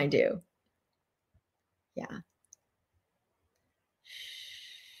else can I do? Yeah.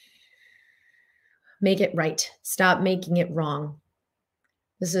 Make it right. Stop making it wrong.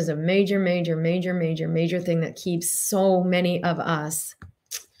 This is a major, major, major, major, major thing that keeps so many of us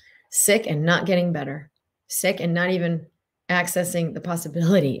sick and not getting better. Sick and not even accessing the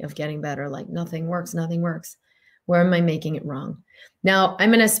possibility of getting better. Like nothing works, nothing works. Where am I making it wrong? Now, I'm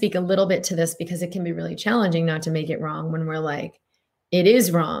going to speak a little bit to this because it can be really challenging not to make it wrong when we're like, it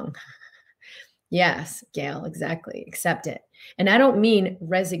is wrong. Yes, Gail, exactly. Accept it. And I don't mean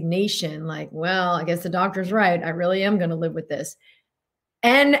resignation, like, well, I guess the doctor's right. I really am going to live with this.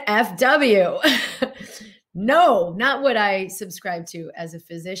 NFW. No, not what I subscribe to as a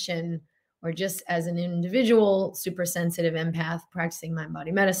physician or just as an individual, super sensitive empath practicing mind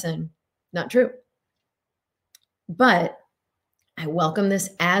body medicine. Not true. But I welcome this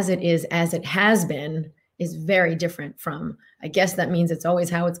as it is, as it has been, is very different from, I guess that means it's always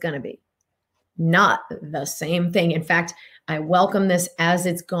how it's going to be. Not the same thing. In fact, I welcome this as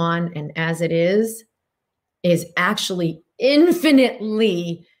it's gone and as it is actually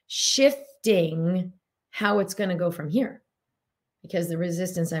infinitely shifting how it's going to go from here, because the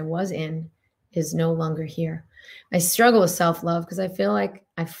resistance I was in is no longer here. I struggle with self-love because I feel like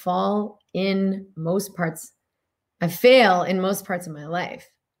I fail in most parts of my life.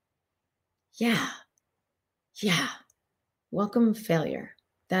 Yeah. Welcome failure.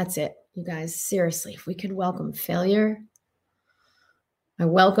 That's it, you guys. Seriously, if we could welcome failure. I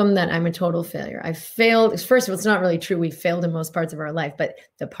welcome that I'm a total failure. I failed. First of all, it's not really true. We failed in most parts of our life, but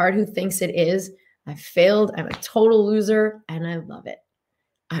the part who thinks it is, I failed. I'm a total loser and I love it.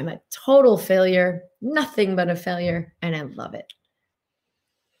 I'm a total failure, nothing but a failure, and I love it.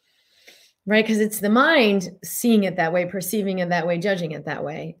 Right? Because it's the mind seeing it that way, perceiving it that way, judging it that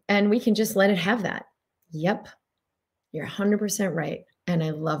way. And we can just let it have that. Yep. You're 100% right. And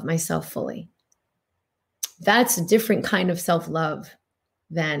I love myself fully. That's a different kind of self-love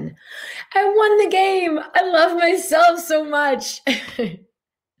than I won the game. I love myself so much.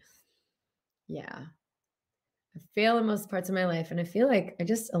 Yeah. I fail in most parts of my life. And I feel like I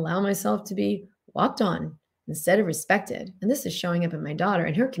just allow myself to be walked on instead of respected. And this is showing up in my daughter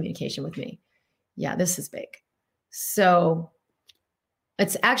and her communication with me. Yeah, this is big. So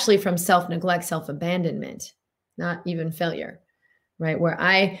it's actually from self-neglect, self-abandonment, not even failure, right? Where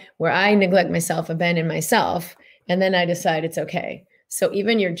I neglect myself, abandon myself, And then I decide it's okay. So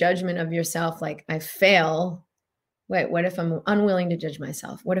even your judgment of yourself, like I fail. Wait, what if I'm unwilling to judge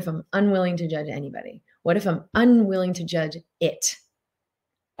myself? What if I'm unwilling to judge anybody? What if I'm unwilling to judge it?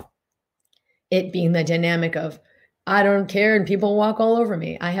 It being the dynamic of, I don't care and people walk all over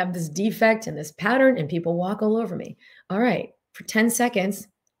me. I have this defect and this pattern and people walk all over me. All right, for 10 seconds,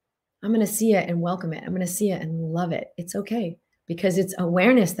 I'm going to see it and welcome it. I'm going to see it and love it. It's okay because it's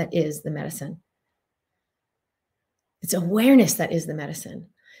awareness that is the medicine. It's awareness that is the medicine.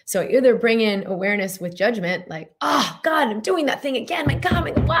 So either bring in awareness with judgment, like, oh God, I'm doing that thing again. My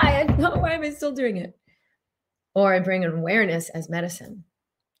God, why am I still doing it? Or I bring in awareness as medicine.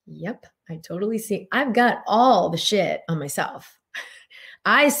 Yep, I totally see. I've got all the shit on myself.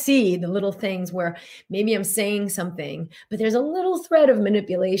 I see the little things where maybe I'm saying something, but there's a little thread of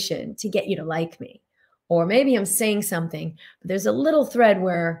manipulation to get you to like me. Or maybe I'm saying something, but there's a little thread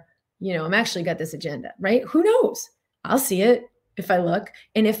where, I'm actually got this agenda, right? Who knows? I'll see it if I look.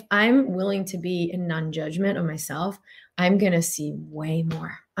 And if I'm willing to be in non-judgment of myself, I'm going to see way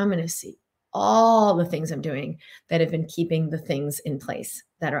more. I'm going to see all the things I'm doing that have been keeping the things in place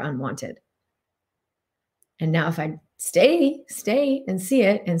that are unwanted. And now if I stay and see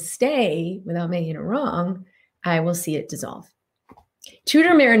it and stay without making it wrong, I will see it dissolve.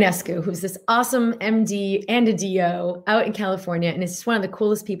 Tudor Marinescu, who's this awesome MD and a DO out in California, and is just one of the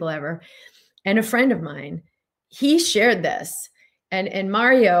coolest people ever, and a friend of mine, he shared this. And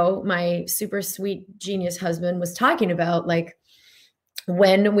Mario, my super sweet genius husband, was talking about like,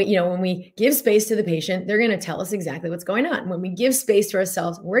 when we give space to the patient, they're going to tell us exactly what's going on. When we give space to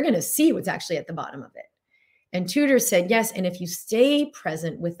ourselves, we're going to see what's actually at the bottom of it. And Tudor said, yes. And if you stay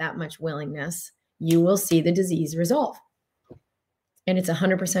present with that much willingness, you will see the disease resolve. And it's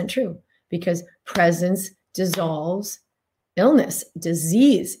 100% true because presence dissolves illness,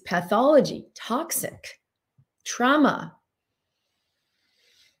 disease, pathology, toxic, trauma,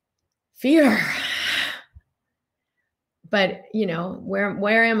 fear. But,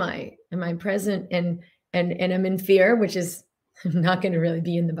 where am I? Am I present and I'm in fear, which is not going to really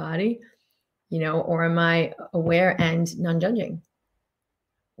be in the body, or am I aware and non-judging?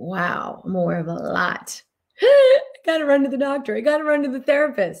 Wow, I'm aware of a lot. I got to run to the doctor. I got to run to the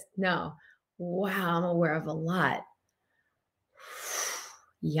therapist. No. Wow, I'm aware of a lot.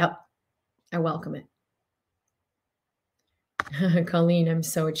 Yep. I welcome it. Colleen, I'm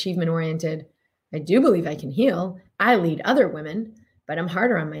so achievement oriented. I do believe I can heal. I lead other women, but I'm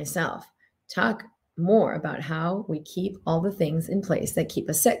harder on myself. Talk more about how we keep all the things in place that keep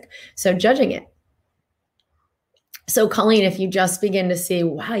us sick. So judging it. So Colleen, if you just begin to see,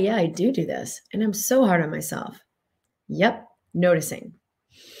 wow, yeah, I do this. And I'm so hard on myself. Yep. Noticing.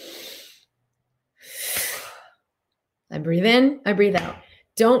 I breathe in, I breathe out.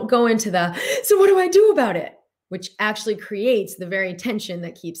 Don't go into so what do I do about it? Which actually creates the very tension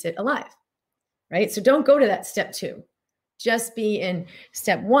that keeps it alive. Right? So don't go to that step 2. Just be in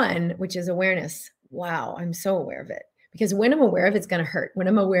step 1, which is awareness. Wow, I'm so aware of it. Because when I'm aware of it, it's going to hurt. When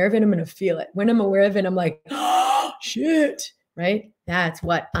I'm aware of it, I'm going to feel it. When I'm aware of it, I'm like, oh, shit, right? That's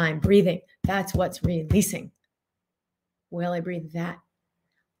what I'm breathing. That's what's releasing. Will I breathe that?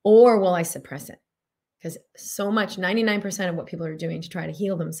 Or will I suppress it? Because so much, 99% of what people are doing to try to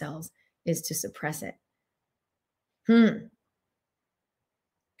heal themselves is to suppress it. Good,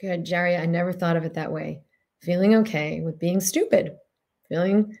 Jerry. I never thought of it that way. Feeling okay with being stupid.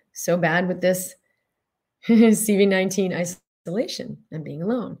 Feeling so bad with this CV-19 isolation and being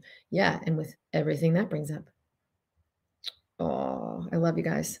alone. Yeah, and with everything that brings up. Oh, I love you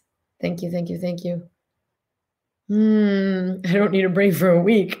guys. Thank you, thank you, thank you. I don't need a break for a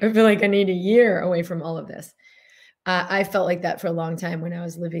week. I feel like I need a year away from all of this. I felt like that for a long time when I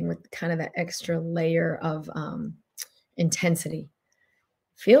was living with kind of that extra layer of intensity.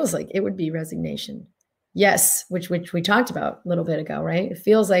 Feels like it would be resignation. Yes, which we talked about a little bit ago, right? It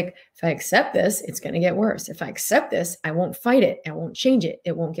feels like if I accept this, it's going to get worse. If I accept this, I won't fight it. I won't change it.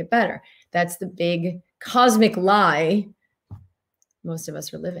 It won't get better. That's the big cosmic lie most of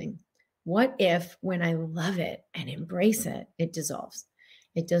us are living. What if when I love it and embrace it, it dissolves?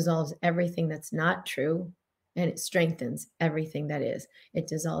 It dissolves everything that's not true and it strengthens everything that is. It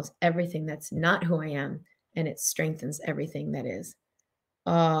dissolves everything that's not who I am and it strengthens everything that is.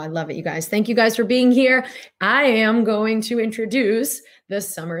 Oh, I love it, you guys. Thank you guys for being here. I am going to introduce the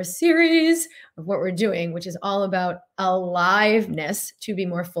summer series of what we're doing, which is all about aliveness to be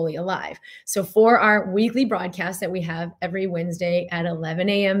more fully alive. So for our weekly broadcast that we have every Wednesday at 11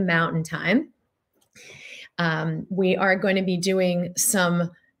 a.m. Mountain Time, we are going to be doing some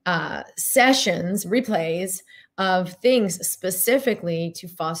sessions, replays of things specifically to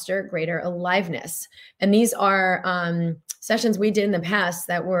foster greater aliveness. And these are sessions we did in the past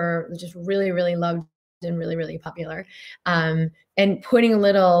that were just really, really loved and really, really popular. And putting a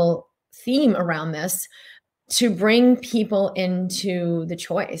little theme around this to bring people into the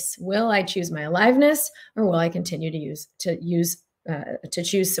choice. Will I choose my aliveness, or will I continue to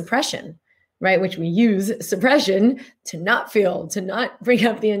choose suppression, right? Which we use suppression to not feel, to not bring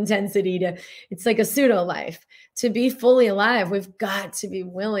up the intensity, it's like a pseudo life. To be fully alive, we've got to be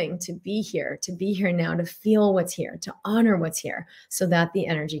willing to be here now, to feel what's here, to honor what's here, so that the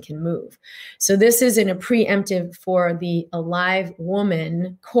energy can move. So this is in a preemptive for the Alive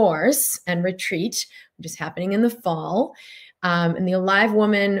Woman course and retreat, which is happening in the fall. And the Alive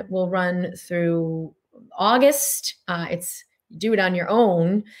Woman will run through August. It's do it on your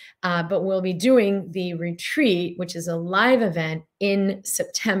own, but we'll be doing the retreat, which is a live event in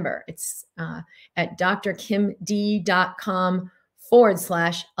September. It's at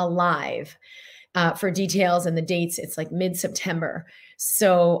drkimd.com/alive. For details and the dates, it's like mid-September.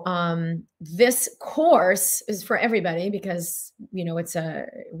 So this course is for everybody because,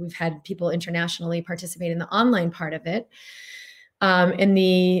 we've had people internationally participate in the online part of it. And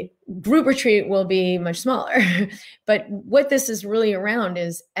the group retreat will be much smaller. But what this is really around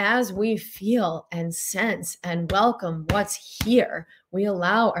is, as we feel and sense and welcome what's here, we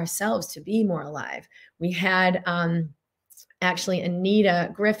allow ourselves to be more alive. We had actually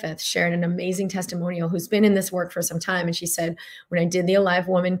Anita Griffith shared an amazing testimonial, who's been in this work for some time. And she said, when I did the Alive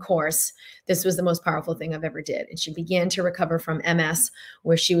Woman course, this was the most powerful thing I've ever did. And she began to recover from MS,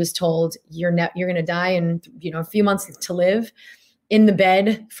 where she was told, you're going to die in a few months to live. In the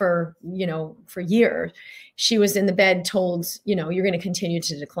bed for years. She was in the bed told, you're going to continue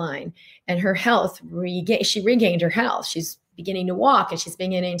to decline. And her health, she regained her health. She's beginning to walk and she's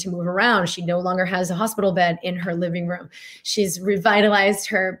beginning to move around. She no longer has a hospital bed in her living room. She's revitalized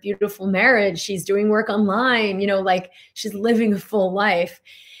her beautiful marriage. She's doing work online, she's living a full life.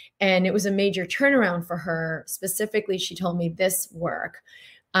 And it was a major turnaround for her. Specifically, she told me this work.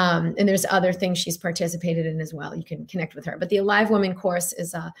 And there's other things she's participated in as well. You can connect with her. But the Alive Woman course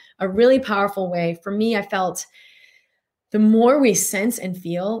is a really powerful way. For me, I felt the more we sense and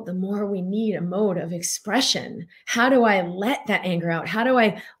feel, the more we need a mode of expression. How do I let that anger out? How do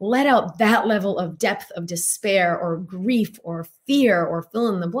I let out that level of depth of despair or grief or fear or fill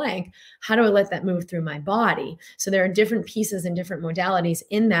in the blank? How do I let that move through my body? So there are different pieces and different modalities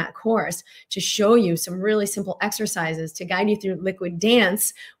in that course to show you some really simple exercises to guide you through liquid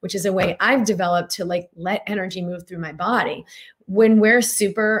dance, which is a way I've developed to let energy move through my body. When we're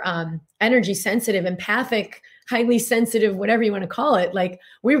super energy sensitive, empathic, highly sensitive, whatever you want to call it,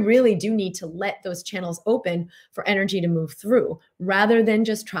 we really do need to let those channels open for energy to move through rather than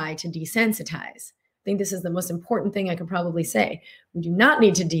just try to desensitize. I think this is the most important thing I could probably say. We do not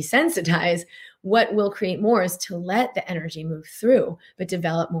need to desensitize. What will create more is to let the energy move through, but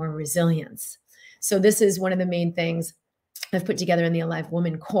develop more resilience. So this is one of the main things I've put together in the Alive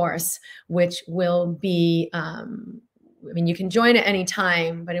Woman course, which will be, you can join at any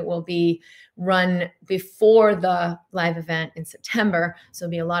time, but it will be run before the live event in September. So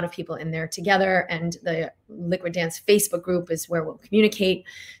there'll be a lot of people in there together, and the Liquid Dance Facebook group is where we'll communicate.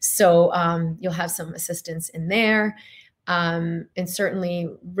 So you'll have some assistance in there. And certainly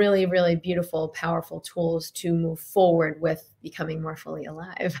really, really beautiful, powerful tools to move forward with becoming more fully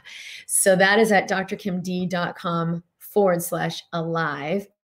alive. So that is at drkimd.com/alive.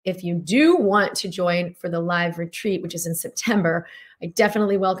 If you do want to join for the live retreat, which is in September, I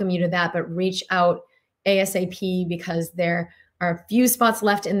definitely welcome you to that, but reach out ASAP because there are a few spots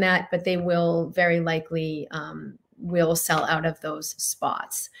left in that, but they will very likely will sell out of those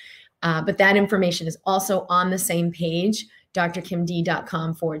spots. But that information is also on the same page,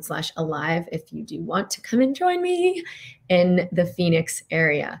 drkimd.com/alive, if you do want to come and join me in the Phoenix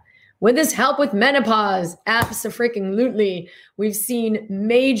area. Would this help with menopause? Abso-freaking-lutely. We've seen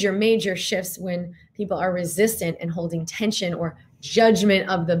major, major shifts when people are resistant and holding tension or judgment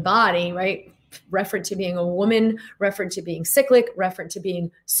of the body, right? Referred to being a woman, referred to being cyclic, referred to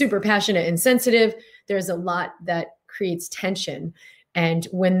being super passionate and sensitive. There's a lot that creates tension. And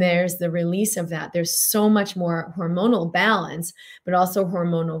when there's the release of that, there's so much more hormonal balance, but also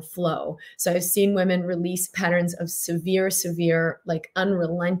hormonal flow. So I've seen women release patterns of severe,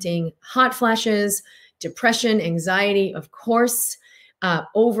 unrelenting hot flashes, depression, anxiety, of course,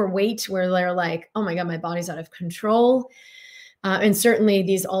 overweight, where they're like, oh my God, my body's out of control. And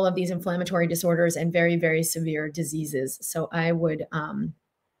certainly all of these inflammatory disorders and very, very severe diseases. So I would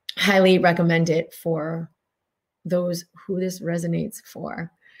highly recommend it for those who this resonates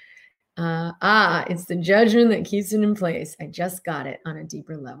for. It's the judgment that keeps it in place. I just got it on a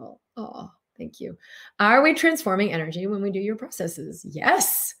deeper level. Oh, thank you. Are we transforming energy when we do your processes?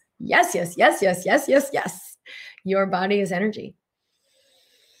 Yes. Yes, yes, yes, yes, yes, yes, yes. Your body is energy.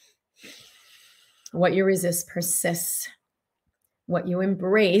 What you resist persists. What you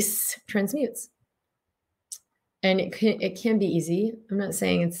embrace transmutes. And it can be easy. I'm not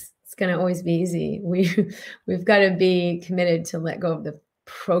saying it's going to always be easy. We've got to be committed to let go of the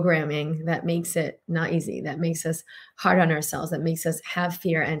programming that makes it not easy, that makes us hard on ourselves, that makes us have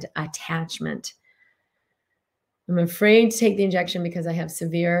fear and attachment. I'm afraid to take the injection because I have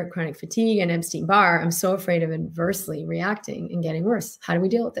severe chronic fatigue and Epstein-Barr. I'm so afraid of adversely reacting and getting worse. How do we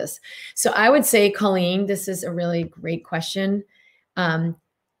deal with this? So I would say, Colleen, this is a really great question.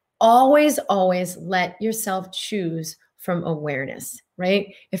 Always let yourself choose from awareness,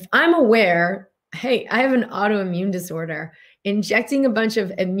 right? If I'm aware, hey, I have an autoimmune disorder, injecting a bunch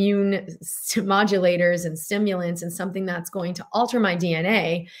of immune modulators and stimulants and something that's going to alter my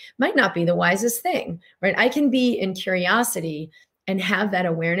DNA might not be the wisest thing, right? I can be in curiosity and have that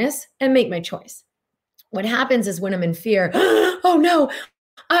awareness and make my choice. What happens is when I'm in fear, oh no,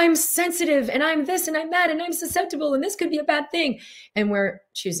 I'm sensitive and I'm this and I'm that and I'm susceptible and this could be a bad thing. And we're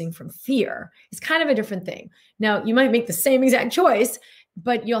choosing from fear. It's kind of a different thing. Now, you might make the same exact choice,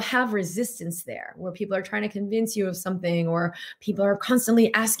 but you'll have resistance there where people are trying to convince you of something, or people are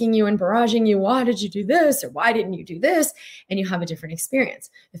constantly asking you and barraging you, why did you do this? Or why didn't you do this? And you have a different experience.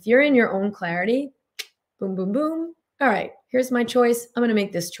 If you're in your own clarity, boom, boom, boom. All right, here's my choice. I'm going to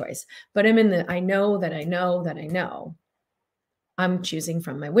make this choice. But I'm in the, I know that I know that I know. I'm choosing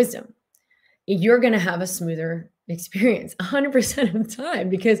from my wisdom. You're going to have a smoother experience 100% of the time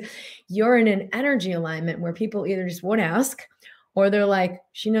because you're in an energy alignment where people either just won't ask, or they're like,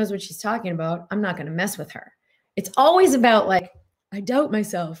 she knows what she's talking about. I'm not going to mess with her. It's always about like, I doubt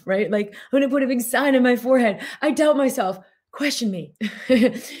myself, right? Like, I'm going to put a big sign on my forehead. I doubt myself. Question me.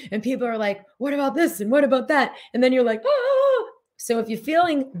 And people are like, what about this? And what about that? And then you're like, oh. So if you're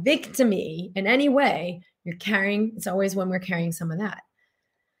feeling victim-y in any way, you're carrying, it's always when we're carrying some of that.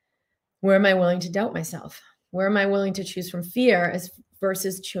 Where am I willing to doubt myself? Where am I willing to choose from fear as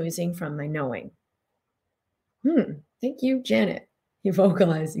versus choosing from my knowing? Thank you, Janet. You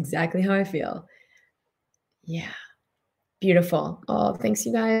vocalized exactly how I feel. Yeah. Beautiful. Oh, thanks,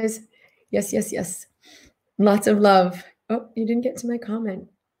 you guys. Yes, yes, yes. Lots of love. Oh, you didn't get to my comment.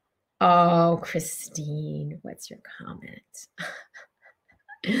 Oh, Christine, what's your comment?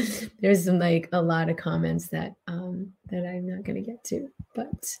 There's like a lot of comments that that I'm not going to get to,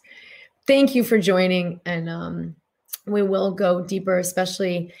 but thank you for joining, and we will go deeper,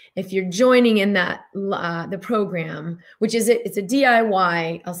 especially if you're joining in that the program, which is it's a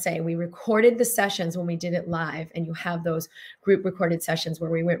DIY. I'll say we recorded the sessions when we did it live, and you have those group recorded sessions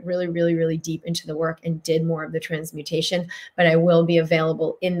where we went really, really, really deep into the work and did more of the transmutation. But I will be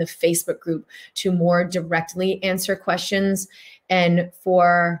available in the Facebook group to more directly answer questions. And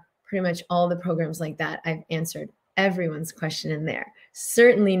for pretty much all the programs like that, I've answered everyone's question in there.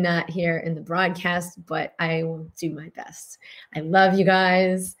 Certainly not here in the broadcast, but I will do my best. I love you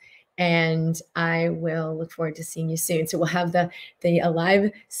guys, and I will look forward to seeing you soon. So we'll have the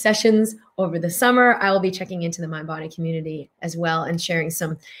live sessions over the summer. I will be checking into the Mind Body community as well and sharing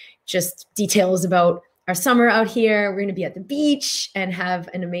some just details about our summer out here. We're going to be at the beach and have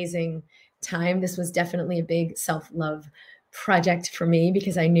an amazing time. This was definitely a big self-love project for me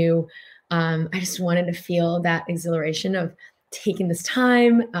because I knew I just wanted to feel that exhilaration of taking this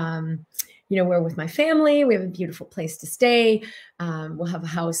time. We're with my family. We have a beautiful place to stay. We'll have a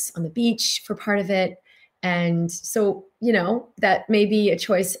house on the beach for part of it. And so, that may be a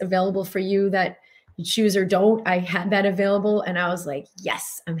choice available for you that you choose or don't. I had that available and I was like,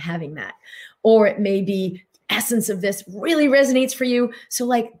 yes, I'm having that. Or it may be essence of this really resonates for you. So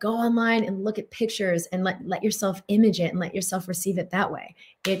go online and look at pictures and let yourself image it and let yourself receive it that way.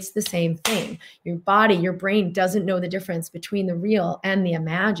 It's the same thing. Your body, your brain doesn't know the difference between the real and the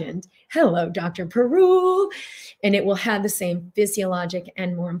imagined. Hello, Dr. Peru. And it will have the same physiologic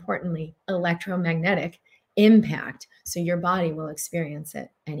and, more importantly, electromagnetic impact. So your body will experience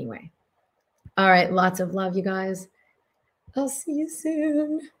it anyway. All right. Lots of love, you guys. I'll see you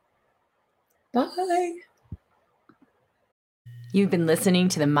soon. Bye. You've been listening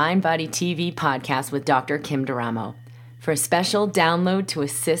to the Mind Body TV podcast with Dr. Kim D'Eramo. For a special download to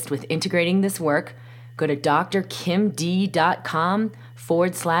assist with integrating this work, go to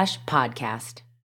drkimd.com/podcast.